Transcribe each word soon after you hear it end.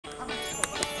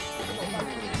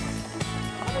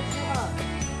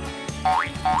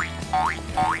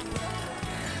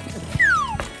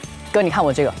哥，你看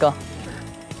我这个，哥，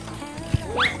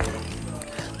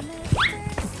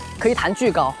可以弹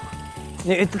巨高。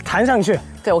你弹上去。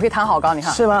对，我可以弹好高，你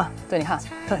看。是吗？对，你看。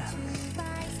对。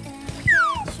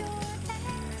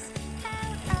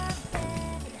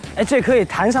哎，这可以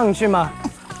弹上去吗？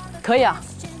可以啊。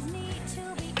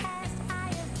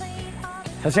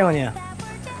小心哦你。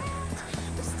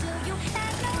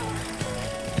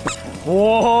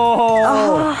哇！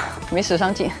啊，没使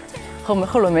上劲，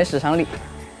后轮没使上力，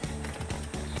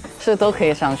是都可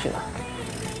以上去的。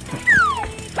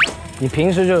你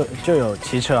平时就有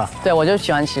骑车啊？对，我就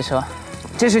喜欢骑车。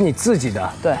这是你自己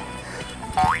的？对。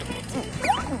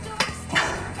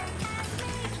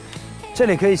这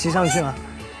里可以骑上去吗？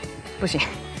不行。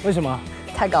为什么？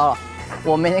太高了，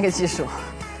我没那个技术。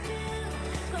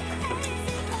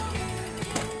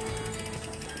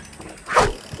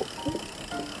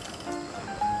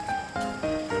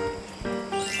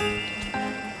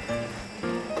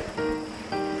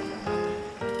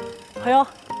哎呦，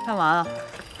干嘛呢？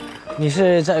你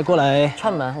是在过来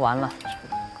串门？完了。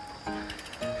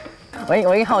我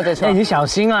给你看我这车。哎，你小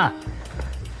心啊！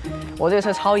我这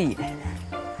车超野。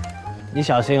你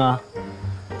小心啊！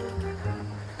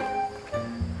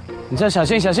你这小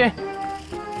心小心！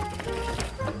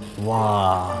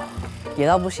哇，野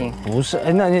到不行。不是，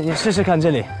哎，那你试试看这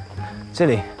里，这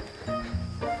里。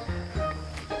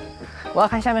我要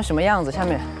看下面什么样子，下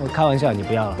面。我开玩笑，你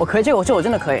不要了。我可以，这我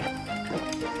真的可以。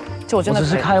这我真的可以。我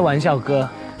只是开玩笑，哥。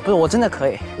不是，我真的可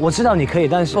以。我知道你可以，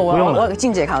但是不用了。我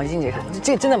静姐看，我静姐看，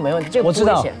这个真的没问题，这个不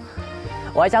危险。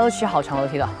我在加州骑好长楼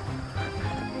梯的。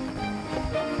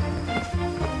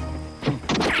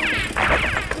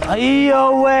哎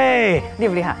呦喂，厉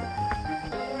不厉害？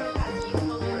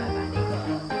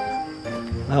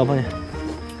来，我帮你。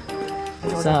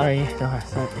3、2、1，等会儿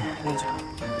3、2、1，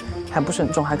还不是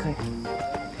很重，还可以，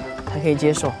还可以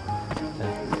接受。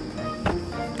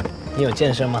你有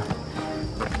健身吗？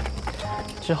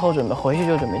之后回去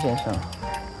就准备健身了。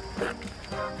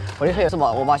我这车也是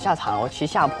我把下铲了，我骑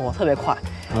下坡特别快，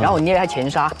然后我捏了一下前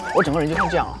刹，我整个人就像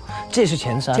这样了。这是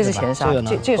前刹，这是前刹，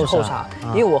这是后刹。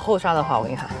因为我后刹的话，我给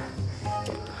你看。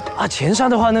啊，前刹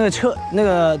的话，那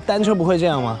个单车不会这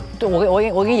样吗？对，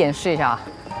我给你演示一下。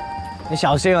你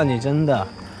小心啊，你真的。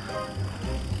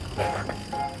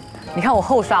你看我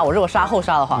后刹，我如果刹后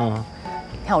刹的话，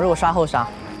你看我如果刹后刹，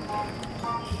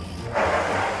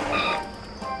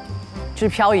就是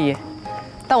漂移。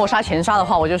但我刹前刹的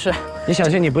话，我就是。你小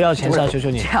心，你不要前刹，求求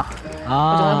你。这样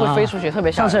啊，我整个人会飞出去，特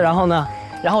别吓人。上车，然后呢？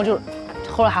然后就，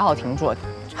后来还好停住了，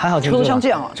还好停住了。车都像这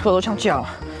样了，车都像这样了，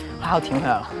还好停回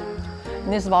来了。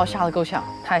那次把我吓得够呛，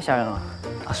太吓人了。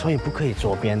啊，所以不可以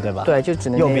左边对吧？对，就只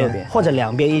能右边，或者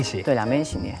两边一起。对，两边一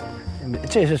起捏。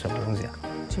这是什么东西啊？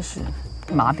这是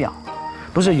码表。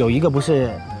不是有一个不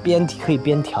是可以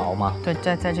边调吗？对，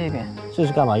在这边。这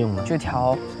是干嘛用的？就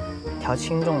调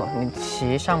轻重的，你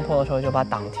骑上坡的时候就把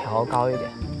档调高一点，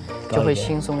就会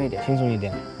轻松一点。轻松一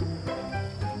点。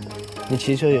你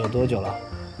骑车有多久了？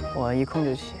我一空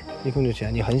就骑。一空就骑，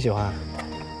你很喜欢？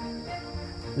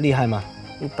厉害吗？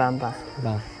一般般。一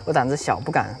般。我胆子小，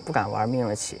不敢玩命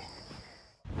了骑。